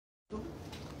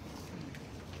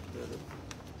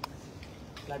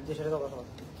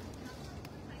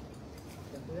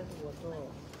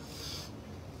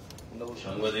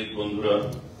সাংবাদিক বন্ধুরা,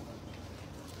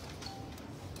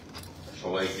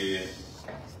 সবাইকে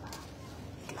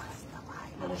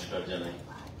নমস্কার জানাই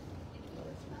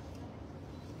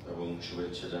এবং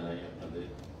শুভেচ্ছা জানাই আপনাদের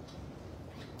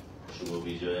শুভ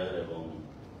বিজয়ার এবং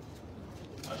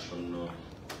আসন্ন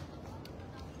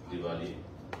দিওয়ালি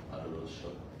আলোর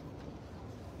উৎসব।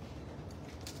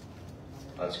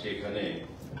 আজকে এখানে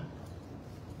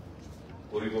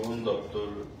পরিবহন দপ্তর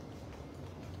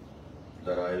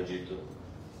দ্বারা আয়োজিত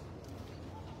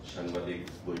সাংবাদিক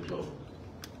বৈঠক,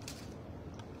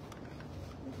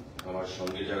 আমার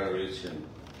সঙ্গে যারা রয়েছেন,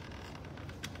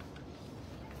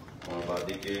 আমার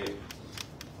বাদিকে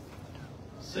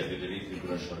সেক্রেটারি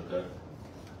ত্রিপুরা সরকার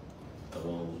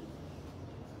এবং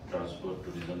ট্রান্সপোর্ট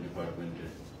ট্যুরিজম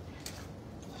ডিপার্টমেন্টের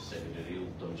সেক্রেটারি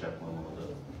উত্তম চাকমা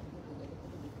মহোদয়,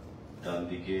 ডান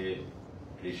দিকে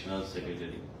রিজনাল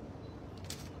সেক্রেটারি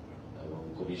এবং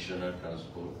কমিশনার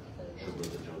ট্রান্সপোর্ট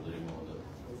সুব্রত চৌধুরী মহোদয়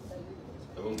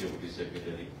এবং ডেপুটি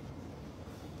সেক্রেটারি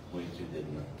মৈত্রী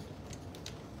দেবনাথ।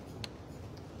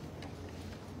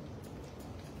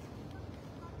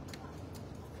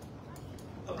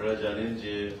 আপনারা জানেন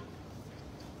যে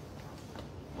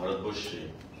ভারতবর্ষে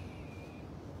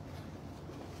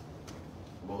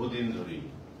বহুদিন ধরেই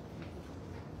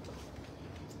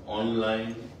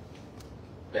অনলাইন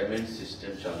পেমেন্ট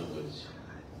সিস্টেম চালু হয়েছে,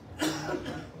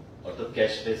 অর্থাৎ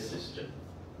ক্যাশলেস সিস্টেম,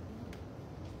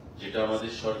 যেটা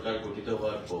আমাদের সরকার গঠিত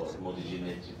হওয়ার পর মোদীজির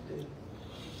নেতৃত্বে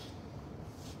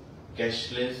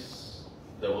ক্যাশলেস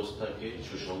ব্যবস্থাকে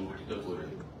সুসংগঠিত করে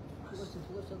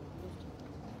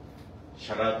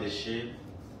সারা দেশে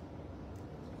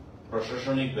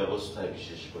প্রশাসনিক ব্যবস্থায়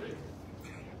বিশেষ করে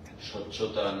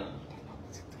স্বচ্ছতা আনা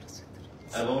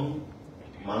এবং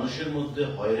মানুষের মধ্যে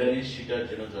হয়রানির শিকার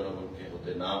যেন জনগণকে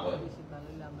হতে না হয়,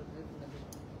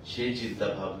 সেই চিন্তা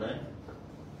ভাবনায়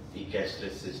এই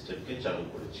ক্যাশলেস সিস্টেমকে চালু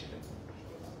করেছিলেন।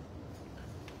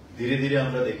 ধীরে ধীরে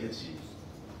আমরা দেখেছি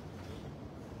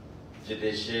যে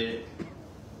দেশে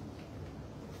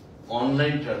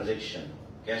online transaction,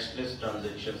 cashless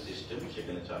transaction system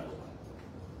সেখানে চালু হয়।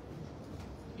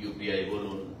 ইউপিআই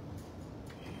বলুন,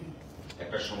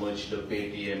 একটা সময় ছিল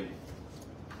পেটিএম,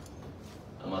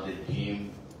 আমাদের ভীম,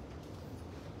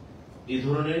 এই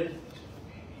ধরনের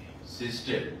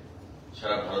সিস্টেম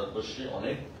সারা ভারতবর্ষে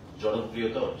অনেক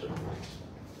জনপ্রিয়তা অর্জন করেছে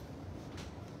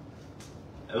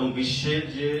এবং বিশ্বের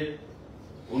যে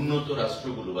উন্নত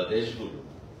রাষ্ট্রগুলো বা দেশগুলো,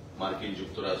 মার্কিন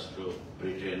যুক্তরাষ্ট্র,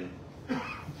 ব্রিটেন,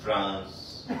 ফ্রান্স,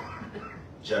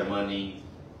 জার্মানি,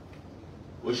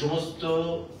 ওই সমস্ত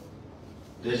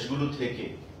দেশগুলো থেকে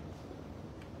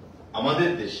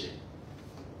আমাদের দেশে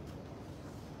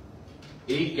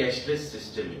এই ক্যাশলেস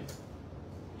সিস্টেমে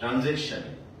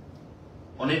ট্রানজেকশনে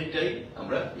অনেকটাই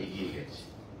আমরা এগিয়ে গেছি।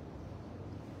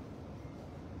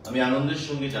 আমি আনন্দের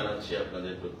সঙ্গে জানাচ্ছি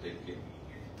আপনাদের প্রত্যেককে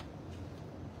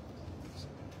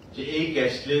যে এই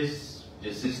ক্যাশলেস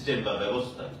যে সিস্টেম বা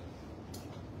ব্যবস্থা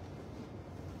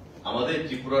আমাদের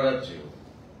ত্রিপুরা রাজ্যেও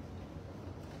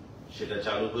সেটা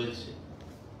চালু হয়েছে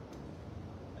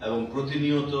এবং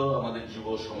প্রতিনিয়ত আমাদের যুব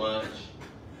সমাজ,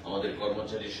 আমাদের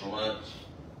কর্মচারী সমাজ,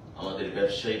 আমাদের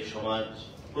ব্যবসায়িক সমাজ,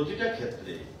 প্রতিটা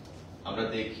ক্ষেত্রে আমরা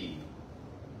দেখি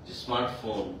যে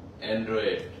স্মার্টফোন,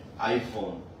 অ্যান্ড্রয়েড,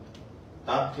 আইফোন,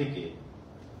 তার থেকে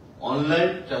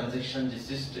অনলাইন ট্রানজেকশন যে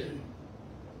সিস্টেম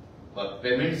বা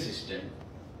পেমেন্ট সিস্টেম,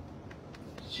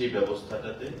 সেই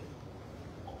ব্যবস্থাটাতে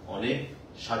অনেক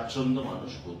স্বাচ্ছন্দ্য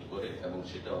মানুষ বোধ করে এবং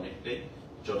সেটা অনেকটাই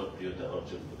জনপ্রিয়তা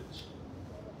অর্জন করেছে।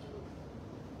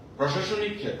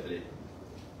 প্রশাসনিক ক্ষেত্রে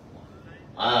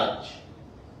আজ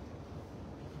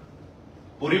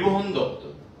পরিবহন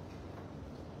দপ্তর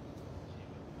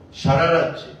সারা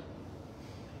রাজ্যে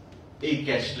এই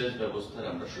ক্যাশলেস ব্যবস্থার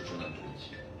আমরা সূচনা করেছি।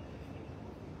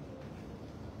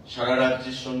 সারা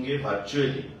রাজ্যের সঙ্গে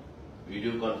ভার্চুয়ালি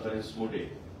ভিডিও কনফারেন্স মোডে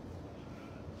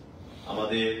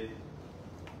আমাদের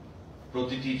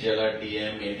প্রতিটি জেলার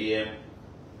DM, ADM,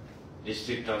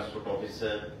 district transport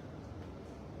officer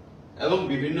এবং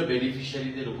বিভিন্ন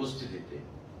বেনিফিশিয়ারিদের উপস্থিতিতে,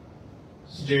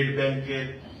 স্টেট ব্যাংকের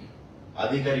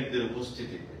আধিকারিকদের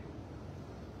উপস্থিতিতে,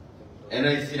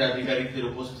 এনআইসির আধিকারিকদের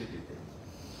উপস্থিতিতে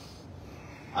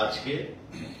আজকে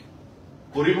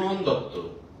পরিবহন দপ্তর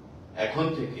এখন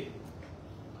থেকে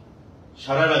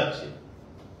সারা রাজ্যে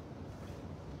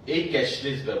এই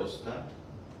ক্যাশলেস ব্যবস্থা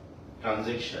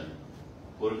ট্রানজেকশন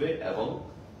করবে এবং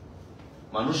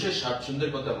মানুষের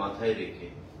স্বাচ্ছন্দ্যের কথা মাথায় রেখে,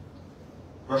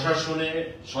 প্রশাসনের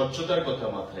স্বচ্ছতার কথা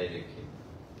মাথায় রেখে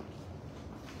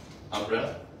আমরা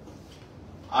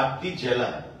 8টি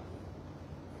জেলা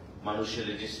মানুষের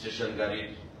রেজিস্ট্রেশন গাড়ির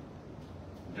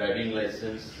driving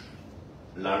licence,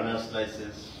 learners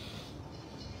licence,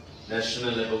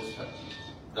 national এবং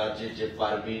রাজ্যের যে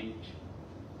পারমিট,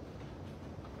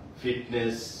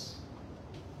 ফিটনেস,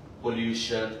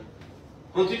 পলিউশন,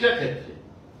 প্রতিটা ক্ষেত্রে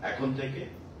এখন থেকে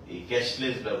এই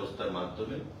ক্যাশলেস ব্যবস্থার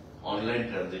মাধ্যমে, অনলাইন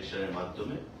ট্রানজেকশনের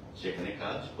মাধ্যমে সেখানে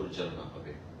কাজ পরিচালনা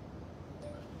হবে।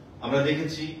 আমরা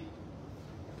দেখেছি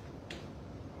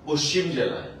পশ্চিম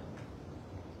জেলায়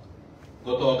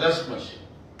গত অগাস্ট মাসে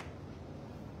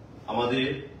আমাদের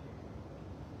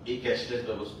এই ক্যাশলেস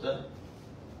ব্যবস্থা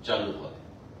চালু হয়।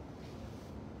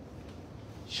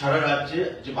 সারা রাজ্যে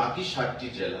যে বাকি 60টি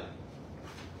জেলা,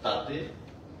 তাতে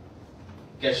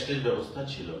ক্যাশলেস ব্যবস্থা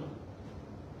ছিল না,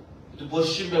 কিন্তু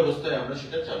পশ্চিম ব্যবস্থায় আমরা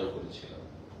সেটা চালু করেছিলাম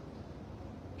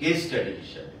কেস স্টাডি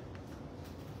হিসাবে,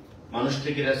 মানুষ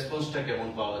থেকে রেসপন্সটা কেমন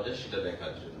পাওয়া যায় সেটা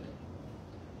দেখার জন্য।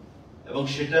 এবং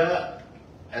সেটা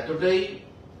এতটাই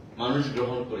মানুষ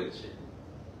গ্রহণ করেছে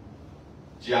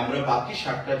যে আমরা বাকি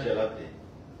 60টা জেলাতে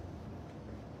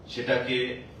সেটাকে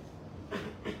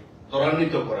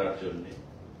ত্বরান্বিত করার জন্য,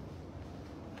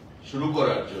 শুরু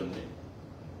করার জন্য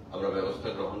আমরা ব্যবস্থা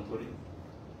গ্রহণ করি।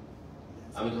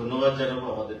 আমি ধন্যবাদ জানাবো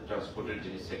আমাদের ট্রান্সপোর্টের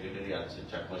যিনি সেক্রেটারি আছেন,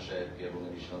 চাকমা সাহেবকে, এবং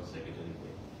এডিশনাল সেক্রেটারিকে,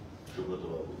 সুব্রত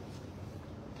বাবু।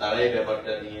 তারা এই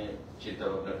ব্যাপারটা নিয়ে চিন্তা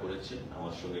ভাবনা করেছেন,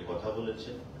 আমার সঙ্গে কথা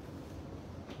বলেছেন,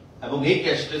 এবং এই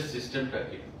ক্যাশলেস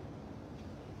সিস্টেমটাকে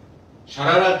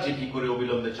সারা রাজ্যে কি করে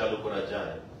অবিলম্বে চালু করা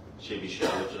যায় সে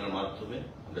বিষয়ে আলোচনার মাধ্যমে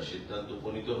আমরা সিদ্ধান্ত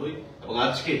উপনীত হই। এবং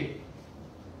আজকে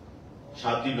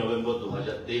 7 নভেম্বর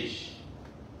 2023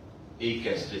 এই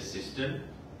ক্যাশলেস সিস্টেম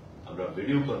আমরা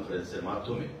ভিডিও কনফারেন্সের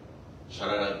মাধ্যমে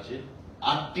সারা রাজ্যে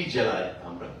 8টি জেলায়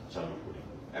আমরা চালু করি।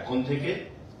 এখন থেকে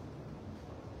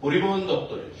পরিবহন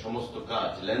দপ্তরের সমস্ত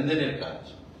কাজ, লেনদেনের কাজ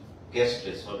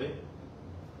ক্যাশলেস হবে।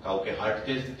 কাউকে হার্ড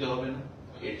ক্যাশ দিতে হবে না,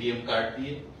 এটিএম কার্ড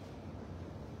দিয়ে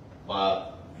বা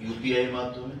ইউপিআই এর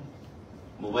মাধ্যমে,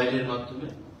 মোবাইলের মাধ্যমে,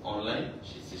 অনলাইন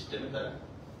সেই সিস্টেমে তারা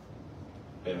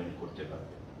পেমেন্ট করতে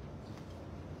পারবে।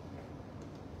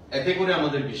 এতে করে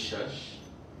আমাদের বিশ্বাস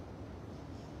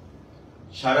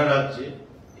সারা রাজ্যে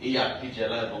এই 8টি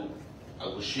জেলা এবং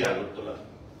অবশ্যই আগরতলা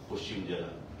পশ্চিম জেলা,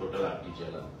 টোটাল 8টি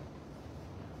জেলা,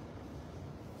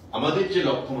 আমাদের যে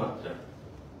লক্ষ্যমাত্রা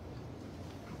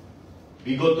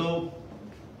বিগত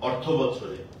অর্থ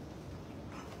বছরে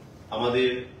আমাদের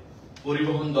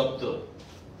পরিবহন দপ্তর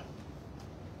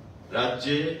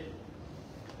রাজ্যে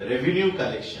রেভিনিউ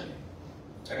কালেকশনে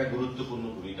একটা গুরুত্বপূর্ণ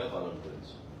ভূমিকা পালন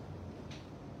করেছে,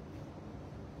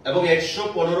 এবং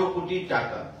 115 কোটি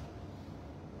টাকা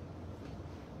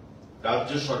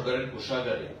রাজ্য সরকারের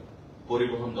কোষাগারে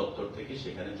পরিবহন দপ্তর থেকে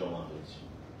সেখানে জমা হয়েছে।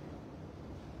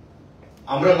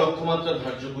 আমরা লক্ষ্যমাত্রা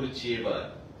ধার্য করেছি এবার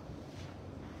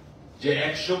যে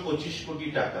 125 কোটি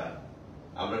টাকা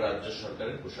আমরা রাজ্য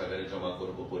সরকারের কোষাগারে জমা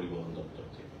করব পরিবহন দপ্তর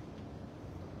থেকে,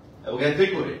 এবং এতে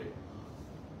করে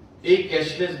এই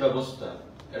ক্যাশলেস ব্যবস্থা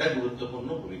একটা গুরুত্বপূর্ণ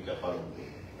ভূমিকা পালন করবে।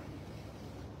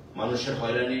 মানুষের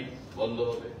হয়রানি বন্ধ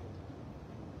হবে,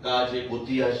 কাজে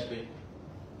গতি আসবে,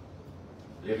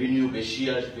 রেভিনিউ বেশি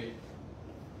আসবে,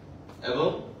 এবং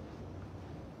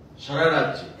সারা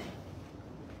রাজ্যে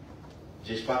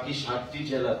যে বাকি 7টি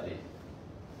জেলাতে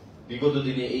বিগত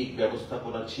দিনে এই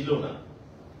ব্যবস্থাপনা ছিল না,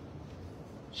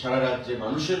 সারা রাজ্যে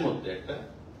মানুষের মধ্যে একটা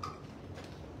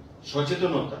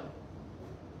সচেতনতা,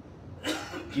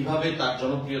 কিভাবে তার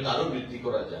জনপ্রিয়তা আরো বৃদ্ধি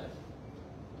করা যায়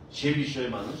সে বিষয়ে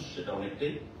মানুষ সেটা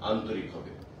অনেকটাই আন্তরিক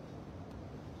হবে।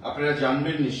 আপনারা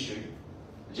জানবেন নিশ্চয়ই,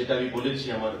 যেটা আমি বলেছি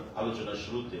আমার আলোচনার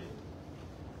শুরুতে,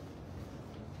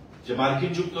 যে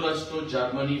মার্কিন যুক্তরাষ্ট্র,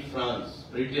 জার্মানি, ফ্রান্স,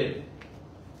 ব্রিটেন,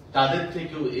 তাদের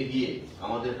থেকেও এগিয়ে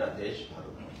আমাদের দেশ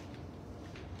ভারত,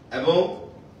 এবং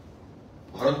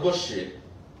ভারতবর্ষে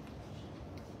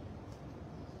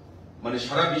মানে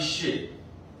সারা বিশ্বে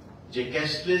যে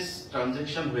ক্যাশলেস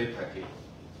ট্রানজেকশন হয়ে থাকে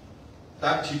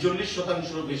তার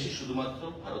 46% বেশি শুধুমাত্র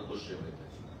ভারতবর্ষে হয়ে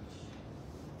থাকে।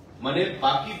 মানে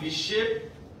বাকি বিশ্বের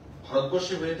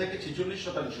ভারতবর্ষে হয়ে থাকে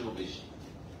 46% বেশি,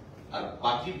 আর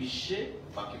বাকি বিশ্বে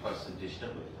বাকি পার্সেন্টেজটা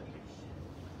হয়ে থাকে।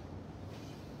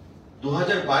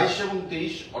 2022 এবং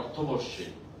 23 অর্থবর্ষে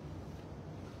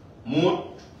মোট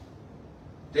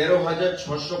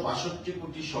 13,662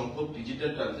 কোটি সংখ্যক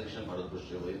ডিজিটাল ট্রানজেকশন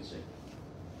ভারতবর্ষে হয়েছে,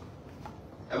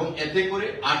 এবং এতে করে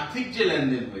আর্থিক যে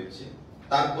লেনদেন হয়েছে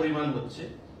তার পরিমাণ হচ্ছে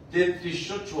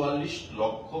 3344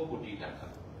 লক্ষ কোটি টাকা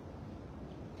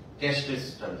ক্যাশলেস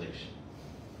ট্রানজেকশন।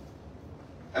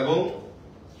 এবং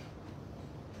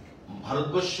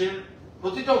ভারতবর্ষের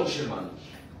প্রতিটা অংশের মানুষ,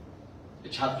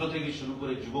 ছাত্র থেকে শুরু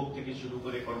করে, যুবক থেকে শুরু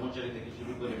করে, কর্মচারী থেকে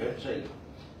শুরু করে, ব্যবসায়ী,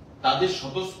 তাদের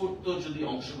স্বতঃস্ফূর্ত যদি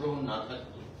অংশগ্রহণ না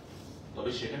থাকতো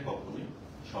তবে সেটা কখনোই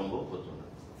সম্ভব হতো না।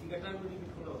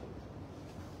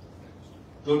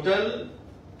 টোটাল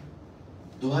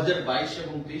 2022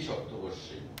 এবং 23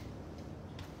 অর্থবর্ষে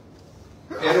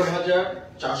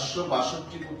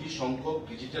 13,462 কোটি সংখ্যক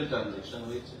ডিজিটাল ট্রানজাকশন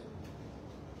হয়েছে।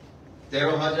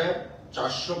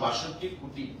 13,462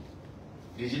 কোটি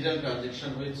ডিজিটাল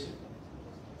ট্রানজাকশন হয়েছে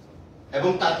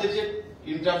এবং তাতে যে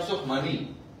ইন টার্মস অফ মানি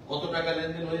কত টাকা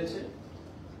লেনদেন হয়েছে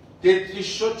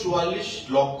 3344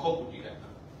 লক্ষ কোটি টাকা।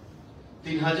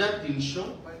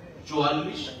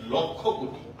 3,344 লক্ষ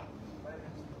কোটি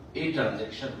এই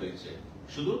ট্রানজাকশন হয়েছে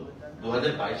শুধু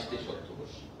 2022-23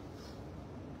 অর্থবর্ষে।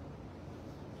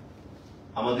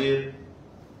 আমাদের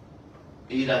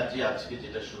এই রাজ্যে আজকে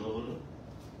যেটা শুরু হলো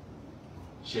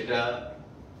সেটা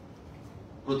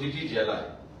প্রতিটি জেলায়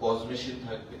পজ মেশিন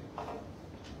থাকবে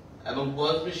এবং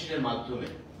পজ মেশিনের মাধ্যমে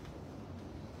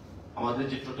আমাদের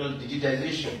যে টোটাল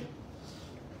ডিজিটাইজেশন,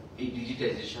 এই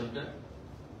ডিজিটাইজেশনটা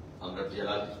আমরা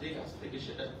জেলা ভিত্তিক আজ থেকে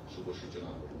সেটা শুভ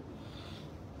সূচনা করব।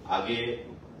 আগে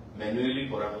ম্যানুয়ালি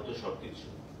করা হতো সবকিছু,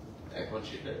 এখন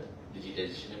সেটা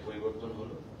ডিজিটাইজেশনে পরিবর্তন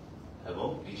হলো এবং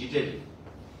ডিজিটালি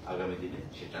আগামী দিনে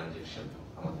সে ট্রানজাকশন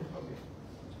আমাদের হবে।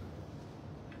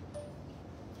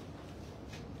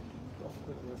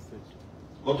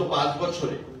 গত 5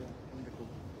 বছরে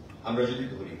আমরা যদি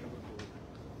ধরি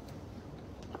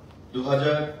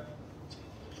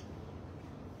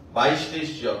 2022-23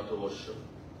 যে অর্থবর্ষ,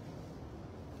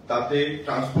 তাতে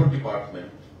ট্রান্সপোর্ট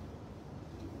ডিপার্টমেন্ট,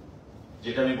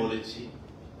 যেটা আমি বলেছি,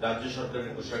 রাজ্য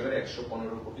সরকারের কোষাগারে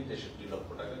 115 কোটি 63 লক্ষ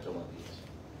টাকা জমা দিয়েছে।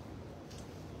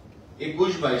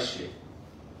 21-22-এ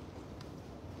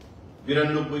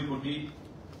 92 কোটি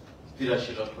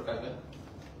 83 লক্ষ টাকা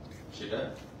সেটা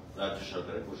রাজ্য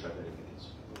সরকারের কোষাগারে দিয়েছে।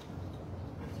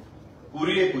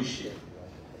 20-21-এ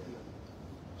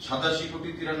 87 কোটি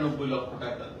 93 লক্ষ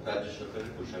টাকা রাজ্য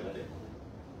সরকারের কোষাগারে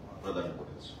প্রদান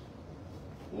করেছে।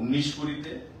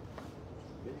 19-20-তে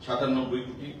 97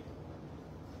 কোটি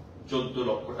 14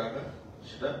 লক্ষ টাকা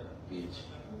সেটা দিয়েছে।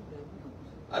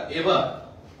 আর এবার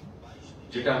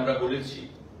যেটা আমরা বলেছি,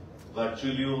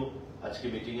 ভার্চুয়ালিও আজকে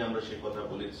মিটিং এ আমরা সে কথা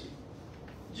বলেছি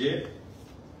যে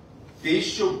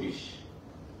 23-24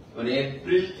 মানে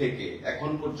এপ্রিল থেকে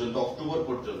এখন পর্যন্ত অক্টোবর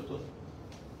পর্যন্ত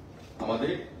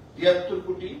আমাদের 73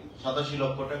 কোটি 87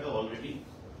 লক্ষ টাকা অলরেডি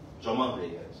জমা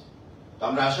হয়ে গেছে। তো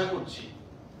আমরা আশা করছি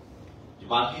যে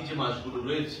বাকি যে মাসগুলো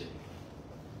রয়েছে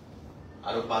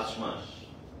আরো 5 মাস,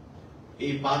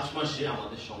 এই 5 মাসে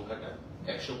আমাদের সংখ্যাটা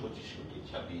 125 কোটি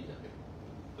ছাপিয়ে যাবে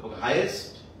এবং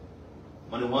হাইয়েস্ট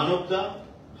মানে one of the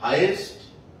highest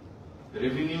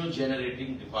revenue generating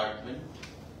department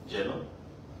যেন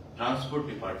ট্রান্সপোর্ট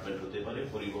ডিপার্টমেন্ট হতে পারে,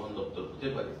 পরিবহন দপ্তর হতে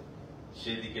পারে,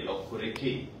 সেদিকে লক্ষ্য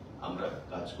রেখেই আমরা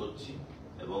কাজ করছি।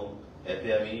 এবং এতে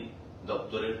আমি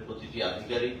দপ্তরের প্রতিটি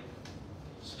আধিকারিক,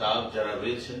 স্টাফ যারা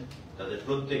রয়েছেন তাদের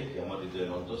প্রত্যেককে আমার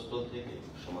হৃদয়ের অন্তঃস্থল থেকে,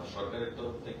 সমাজ সরকারের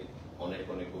তরফ থেকে অনেক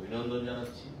অনেক অভিনন্দন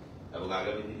জানাচ্ছি এবং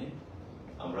আগামী দিনে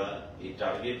আমরা এই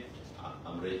টার্গেট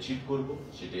আমরা অ্যাচিভ করব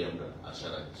সেটাই আমরা আশা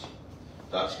রাখছি।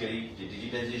 তো আজকের এই যে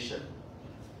ডিজিটাইজেশন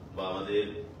বা আমাদের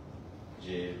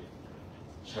যে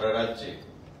সারা রাজ্যে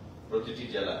প্রতিটি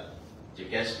জেলা যে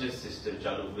ক্যাশলেস সিস্টেম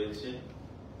চালু হয়েছে,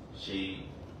 সেই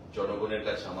জনগণের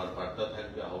কাছে আমার বার্তা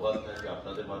থাকবে, আহ্বান থাকবে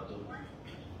আপনাদের মাধ্যমে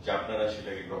যে আপনারা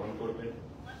সেটাকে গ্রহণ করবেন,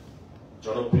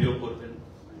 জনপ্রিয় করবেন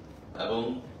এবং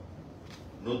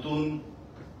নতুন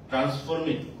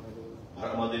ট্রান্সফর্মিং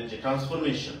আমাদের যে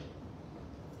ট্রান্সফরমেশন,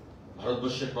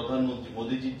 ভারতবর্ষের প্রধানমন্ত্রী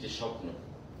মোদীজির যে স্বপ্ন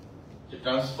যে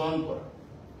ট্রান্সফর্ম করা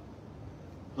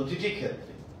প্রতিটি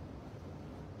ক্ষেত্রে,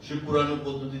 সে পুরানো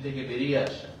পদ্ধতি থেকে বেরিয়ে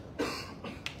আসা,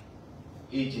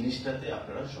 এই জিনিসটাতে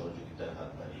আপনারা সহযোগিতার হাত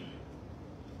বাড়িয়ে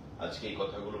আজকে এই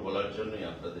কথাগুলো বলার জন্যই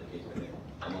আপনাদেরকে এখানে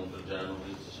আমন্ত্রণ জানানো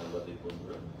হয়েছে। সাংবাদিক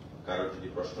বন্ধুরা, কারো যদি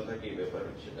প্রশ্ন থাকে এই ব্যাপারে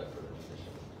সেটা আপনারা জিজ্ঞাসা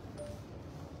করতে।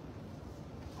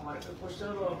 আমার একটা কোশ্চেন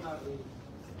হলো, আপনার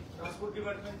ট্রান্সপোর্ট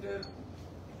ডিপার্টমেন্টের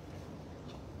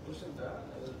কোশ্চেনটা,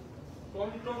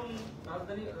 টমটম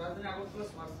রাজধানী আগরতলা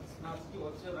স্মার্ট সিটি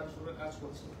হচ্ছে, রাজ্যসরকার কাজ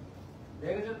করছে,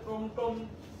 দেখা গেছে টমটম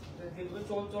যেভাবে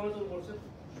চলাচল করছে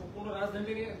সম্পূর্ণ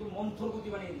রাজধানীটাকে একদম মন্থর গতি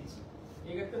বানিয়ে দিচ্ছে।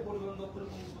 এক্ষেত্রে পরিবহন দপ্তরের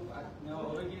কোন উদ্যোগ নেওয়া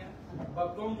হবে কিনা, বা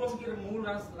টমটম কি মূল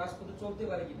রাজপথে চলতে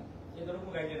পারে কিনা, এ ধরনের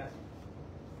কোনো গাইডলাইন আছে?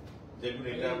 দেখুন,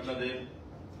 এটা আপনাদের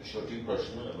সঠিক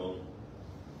প্রশ্ন এবং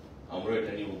আমরা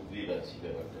এটা নিয়ে উদ্গ্রীব আছি।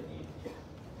 ব্যাপারটা নিয়ে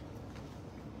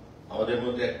আমাদের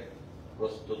মধ্যে এক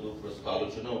দুপ্রস্ত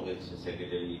আলোচনাও হয়েছে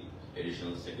সেক্রেটারি,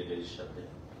 এডিশনাল সেক্রেটারির সাথে।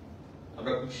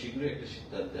 আমরা খুব শীঘ্রই একটা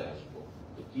সিদ্ধান্তে আসবো।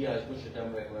 তো কি আসবো সেটা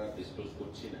আমরা এখন আর ডিসক্লোজ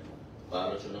করছি না, বা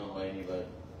আলোচনা হয়নি বা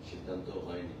সিদ্ধান্ত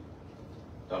হয়নি।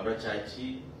 তো আমরা চাইছি,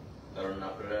 কারণ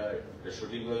আপনারা এটা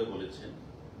সঠিকভাবে বলেছেন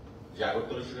যে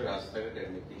আগরতলা শহরের রাস্তাঘাট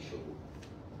এমনিতেই সরু,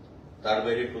 তার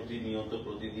বাইরে প্রতিনিয়ত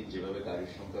প্রতিদিন যেভাবে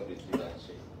গাড়ির সংখ্যা বৃদ্ধি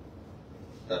পাচ্ছে,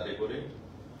 তাতে করে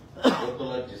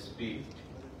আগরতলার যে স্পিড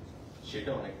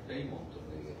সেটা অনেকটাই মন্থর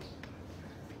হয়ে গেছে,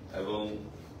 এবং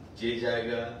যে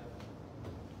জায়গা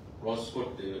ক্রস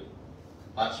করতে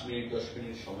 5 মিনিট 10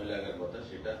 মিনিট সময় লাগার কথা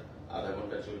সেটা আধা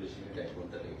ঘন্টা 40 মিনিট 1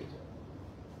 ঘন্টা লেগে যায়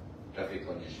ট্রাফিক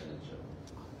কনজেশনের জন্য।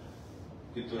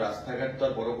 কিন্তু রাস্তাঘাট তো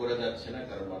আর বড় করা যাচ্ছে না,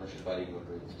 কারণ মানুষের বাড়িঘর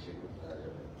রয়েছে, সেগুলো করা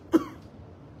যাবে।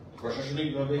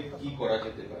 প্রশাসনিকভাবে কি করা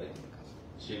যেতে পারে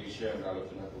সে বিষয়ে আমরা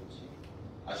আলোচনা করছি।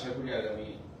 আশা করি আগামী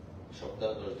সপ্তাহ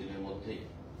 10 দিনের মধ্যেই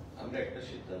আমরা একটা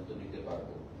সিদ্ধান্ত নিতে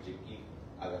পারবো যে কি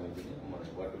আগামী দিনে মানে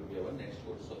what will be hour next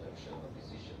course of action বা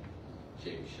ডিসিশন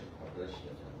সেই বিষয়ে আপনারা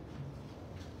সেটা জানেন।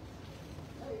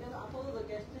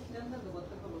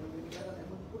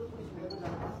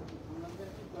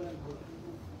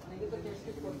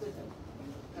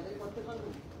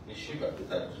 নিশ্চয়ই পারবে,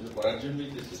 তার জন্য করার জন্যই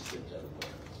যে সিস্টেম চালু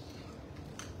করা।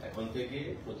 এখন থেকে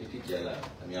প্রতিটি জেলা,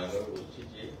 আমি আবারও বলছি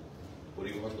যে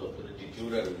পরিবহন দপ্তরের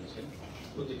টিচুরা রয়েছেন,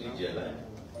 প্রতিটি জেলায়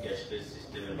ক্যাশলেস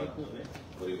সিস্টেমের মাধ্যমে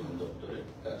পরিবহন দপ্তরের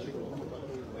কার্যক্রম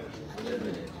বাজারে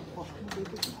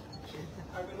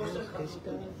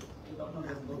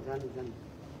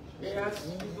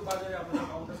আপনার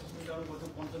কাউন্টার সিস্টেম চালু করছে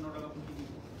 55 টাকা প্রতি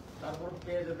কেজি, তারপর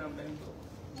পেঁয়াজের দামটা কিন্তু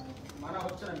মানা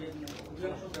হচ্ছে না,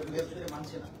 অধিকাংশ ব্যবসায়ী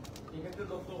মানছে না। এক্ষেত্রে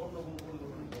দপ্তর অন্য কোনো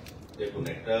পরিকল্পনা করছে? দেখুন,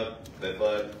 একটা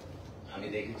ব্যাপার আমি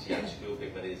দেখেছি, আজকেও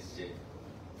পেপারে এসছে,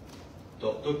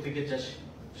 দপ্তর থেকে যা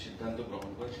সিদ্ধান্ত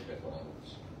গ্রহণ করে সেটা করা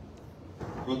হচ্ছে।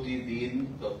 প্রতিদিন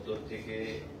দপ্তর থেকে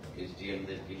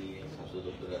এসডিএমদেরকে নিয়ে স্বাস্থ্য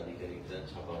দপ্তরের আধিকারিকরা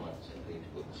ছাপা মারছেন, রেড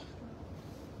করছেন,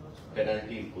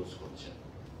 পেনাল্টি ইম্পোজ করছেন।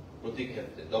 প্রতি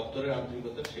ক্ষেত্রে দপ্তরের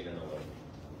আন্তরিকতা সেখানে হয়,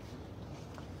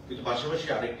 কিন্তু পাশাপাশি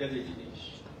আরেকটা যে জিনিস,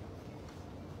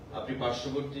 আপনি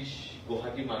পার্শ্ববর্তী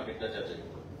গুয়াহাটি মার্কেটটা যাচাই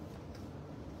করুন,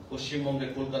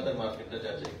 পশ্চিমবঙ্গের কলকাতার মার্কেটটা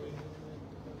যাচাই করুন,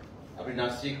 আপনি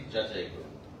নাসিক যাচাই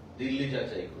করুন, দিল্লি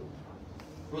যাচাই করুন,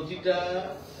 প্রতিটা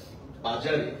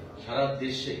বাজারে সারা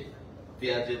দেশে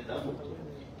পেঁয়াজের দাম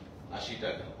ঊর্ধ্বমুখী। 80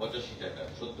 টাকা, 85 টাকা,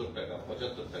 70 টাকা,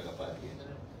 75 টাকা পার কেজি।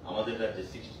 আমাদের রাজ্যে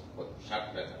 60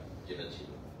 টাকা যেটা ছিল,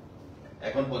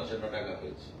 এখন 55 টাকা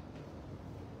হয়েছে।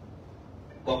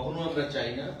 কখনো আমরা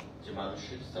চাই না যে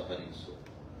মানুষের সাফারিং হোক,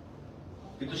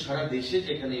 কিন্তু সারা দেশে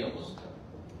যেখানে এই অবস্থা,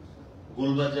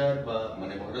 গোলবাজার বা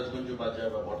মানে মহারাজগঞ্জ বাজার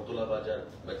বা বটতলা বাজার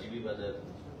বা জিবি বাজার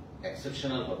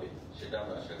এক্সেপশনাল হবে সেটা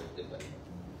আমরা আশা করতে পারি।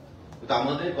 কিন্তু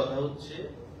আমাদের কথা হচ্ছে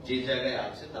যে জায়গায়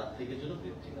আছে তার থেকে যেন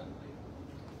বৃদ্ধি না হয়।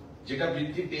 যেটা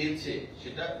বৃদ্ধি পেয়েছে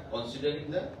সেটা considering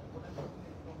the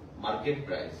market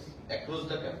price across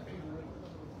the country.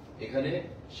 এখানে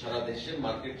সারা দেশের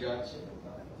মার্কেট যা আছে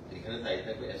এখানে তাই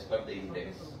থাকবে অ্যাজ পার দ্য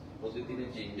ইন্ডেক্স। প্রতিদিনের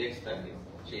যে ইন্ডেক্স থাকে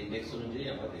সেই ইন্ডেক্স অনুযায়ী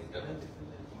আমরা রেটটা হবে,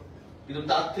 কিন্তু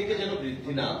তার থেকে যেন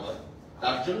বৃদ্ধি না হয়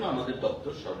তার জন্য আমাদের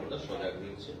দপ্তর সর্বদা সজাগ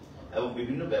রয়েছে এবং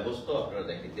বিভিন্ন ব্যবস্থা আপনারা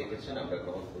দেখেছেন আমরা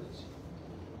গ্রহণ করেছি।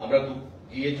 আমরা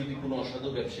গিয়ে যদি কোনো অসাধু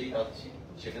ব্যবসায়ী পাচ্ছি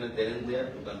সেখানে দেন দেয়ার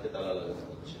দোকানকে তালা লাগানো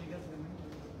হচ্ছে,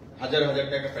 হাজার হাজার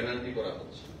টাকা পেনাল্টি করা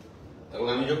হচ্ছে। এবং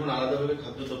আমি যখন আলাদাভাবে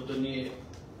খাদ্য দপ্তর নিয়ে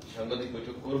সাংবাদিক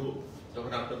বৈঠক করব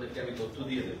তখন আপনাদেরকে আমি তথ্য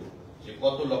দিয়ে দেব যে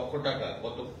কত লক্ষ টাকা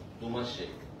গত 2 মাসে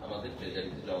আমাদের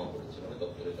ট্রেজারিতে জমা করেছে, মানে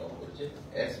দপ্তরে জমা করেছে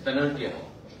এক্স পেনাল্টি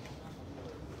অ্যামাউন্ট।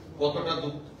 কতটা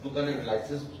দোকানের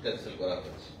লাইসেন্স ক্যান্সেল করা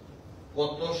হয়েছে,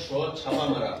 কত ছাপা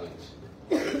মারা হয়েছে।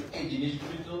 এই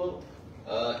জিনিসগুলি তো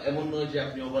এমন নয় যে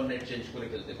আপনি ওভারনাইট চেঞ্জ করে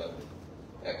ফেলতে পারবেন।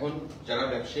 এখন যারা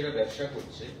ব্যবসায়ীরা ব্যবসা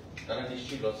করছে তারা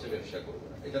নিশ্চয়ই লসে ব্যবসা করবে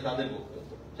না, এটা তাদের বক্তব্য।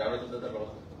 যারা তারা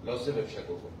লসে ব্যবসা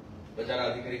করবো, বা যারা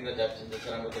আধিকারিকরা যাচ্ছেন যে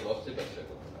স্যার আমরা তো লসে ব্যবসা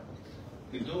করবো না,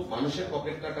 কিন্তু মানুষের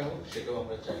পকেট কাটা হোক সেটাও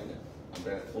আমরা চাই না,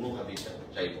 আমরা কোনোভাবেই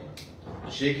চাইব না।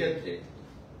 সেই ক্ষেত্রে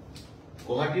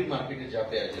গুয়াহাটির মার্কেটে যা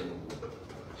পেঁয়াজের মূল্য,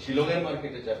 শিলংয়ের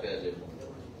মার্কেটে যা পেঁয়াজের মূল্য,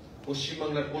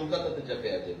 পশ্চিমবাংলার কলকাতাতে যা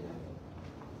পেঁয়াজের মূল্য,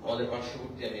 আমাদের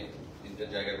পার্শ্ববর্তী আমি 3টা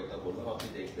জায়গার কথা বললাম, আপনি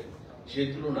দেখবেন সেই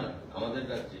তুলনায় আমাদের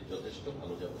রাজ্যে যথেষ্ট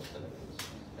ভালো অবস্থানে রয়েছে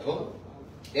এবং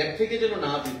এর থেকে যেন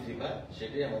না বৃদ্ধি পায়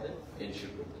সেটাই আমাদের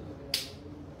এনশিওর করতে হবে।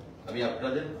 আমি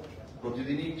আপনাদের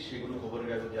প্রতিদিনই সেগুলো খবরের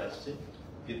কাগজে আসছে,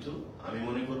 কিন্তু আমি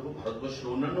মনে করব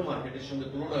ভারতবর্ষের অন্যান্য মার্কেটের সঙ্গে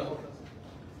তুলনা করে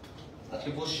আজকে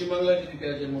পশ্চিমবাংলায় যদি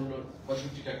পেঁয়াজের মূল্য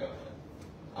 65 টাকা হয়,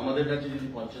 আমাদের রাজ্যে যদি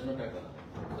 55 টাকা হয়,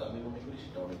 আমি মনে করি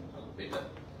সেটা অনেক ভালো, বেটার।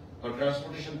 কারণ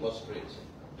ট্রান্সপোর্টেশন কস্ট রয়েছে,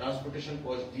 ট্রান্সপোর্টেশন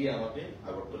কস্ট দিয়ে আমাকে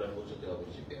আগরতলায় পৌঁছতে হবে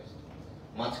সেই পেঁয়াজটা।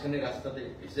 মাঝখানে রাস্তাতে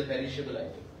ইটস এ প্যারিশেবল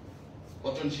আইটেম,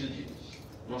 পচনশীল জিনিস,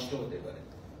 নষ্ট হতে পারে,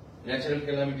 ন্যাচারাল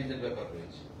ক্যালামিটিজের ব্যাপার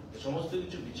রয়েছে। সমস্ত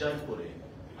কিছু বিচার করে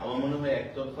আমার মনে হয়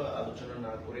একতরফা আলোচনা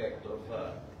না করে, একতরফা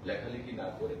লেখালেখি না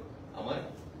করে, আমার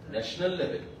ন্যাশনাল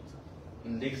লেভেল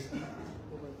ইন্ডেক্স কি,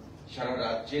 সারা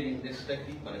রাজ্যের ইন্ডেক্সটা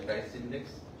কি, মানে প্রাইস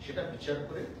ইন্ডেক্স, সেটা বিচার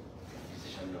করে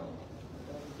ডিসিশন নেওয়া হবে।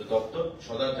 তো দপ্তর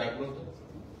সদা জাগ্রত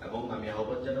এবং আমি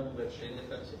আহ্বান জানাবো ব্যবসায়ীদের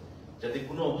কাছে যাতে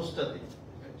কোনো অবস্থাতে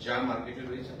যা মার্কেটে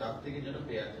রয়েছে তার থেকে যেন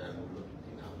পেঁয়াজ আর মূল্য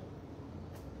বৃদ্ধি না হয়।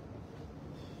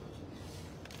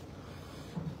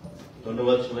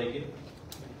 ধন্যবাদ সবাইকে।